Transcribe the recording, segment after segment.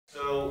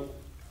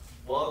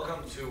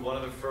welcome to one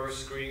of the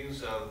first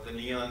screens of The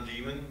Neon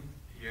Demon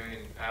here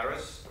in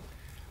Paris.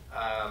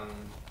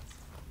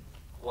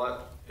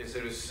 What is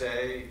there to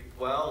say?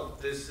 Well,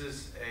 this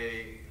is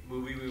a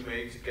movie we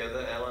made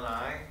together, Elle and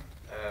I.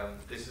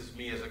 This is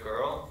me as a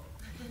girl.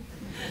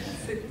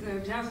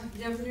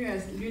 Bienvenue à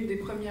l'une des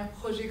premières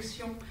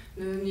projections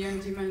de Neon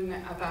Demon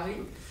à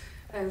Paris.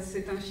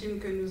 C'est un film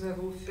que nous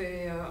avons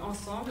fait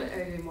ensemble,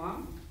 elle et moi.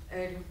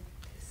 Elle,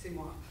 c'est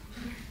moi.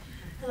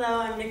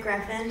 Hello, I'm Nicolas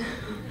Winding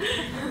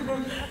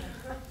Refn.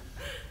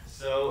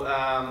 So,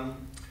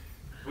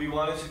 we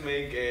wanted to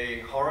make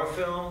a horror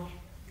film.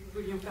 Nous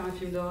voulions faire un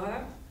film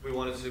d'horreur. We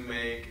wanted to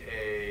make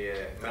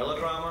a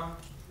melodrama.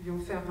 Nous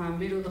voulions faire un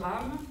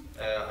mélodrame.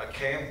 A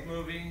camp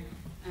movie.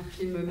 Un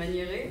film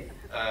maniéré.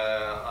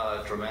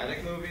 A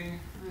dramatic movie.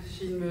 Un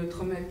film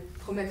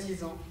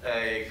traumatisant.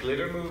 A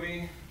glitter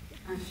movie.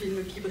 Un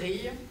film qui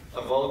brille.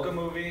 A vulgar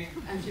movie.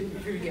 Un film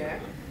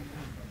vulgaire.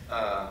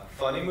 A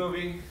funny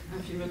movie.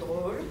 Un film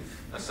drôle.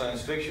 A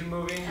science fiction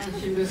movie. Un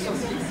film de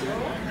science-fiction.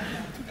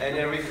 And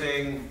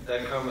everything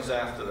that comes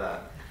after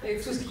that. Et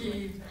tout ce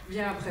qui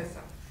vient après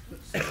ça.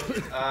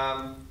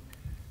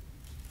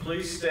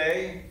 Please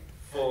stay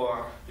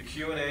for the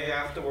Q&A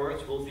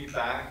afterwards. We'll be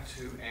back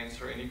to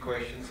answer any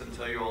questions and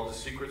tell you all the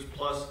secrets.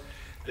 Plus,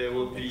 there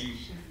will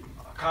be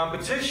a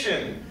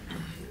competition.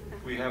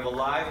 We have a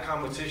live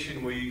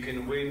competition where you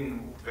can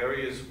win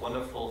various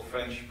wonderful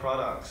French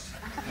products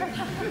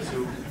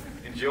to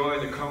enjoy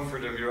the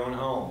comfort of your own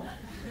home.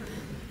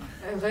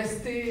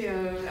 Restez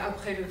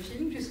après le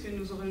film puisque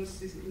nous aurons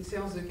une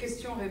séance de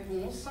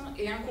questions-réponses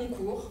et un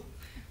concours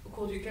au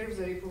cours duquel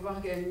vous allez pouvoir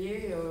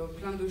gagner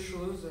plein de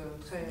choses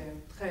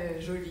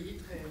très jolies,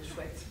 très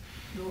chouettes.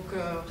 Donc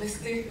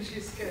restez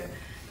jusqu'à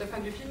la fin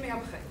du film et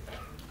après.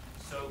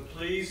 So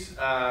please,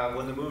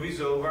 when the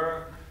movie's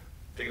over,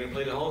 they're going to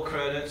play the whole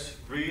credits.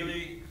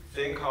 Really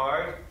think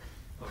hard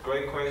of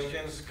great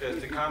questions because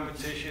the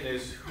competition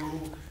is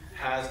who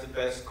has the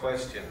best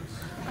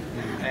questions.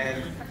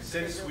 And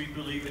since we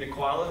believe in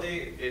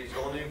equality,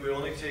 we're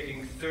only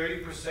taking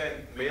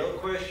 30% male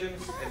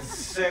questions and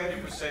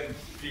 70%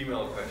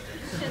 female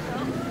questions.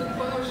 Donc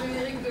pendant le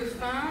générique de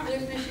fin,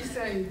 réfléchissez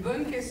à une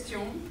bonne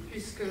question,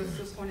 puisque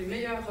ce seront les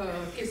meilleures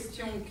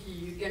questions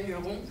qui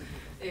gagneront.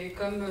 Et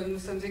comme nous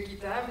sommes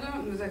équitables,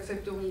 nous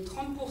accepterons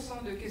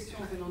 30% de questions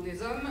venant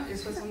des hommes et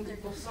 70%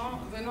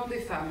 venant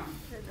des femmes.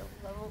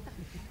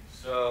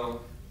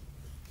 So,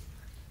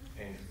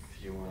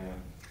 if you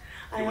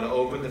want to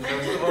open the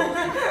festival?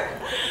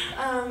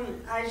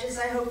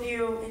 I hope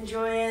you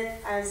enjoy it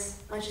as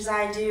much as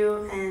I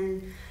do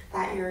and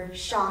that you're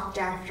shocked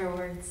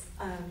afterwards.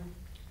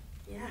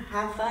 Yeah,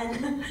 have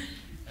fun.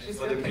 And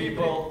for the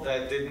people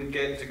that didn't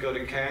get to go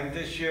to Cannes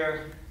this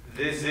year,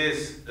 this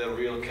is the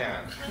real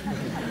Cannes.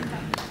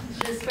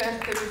 J'espère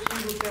que le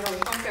film vous plaira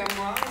autant qu'à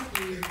moi,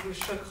 qu'il vous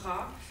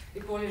choquera. Et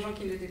pour les gens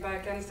qui n'étaient pas à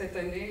Cannes cette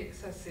année,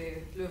 ça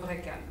c'est le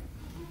vrai Cannes.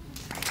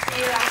 See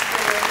you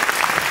after.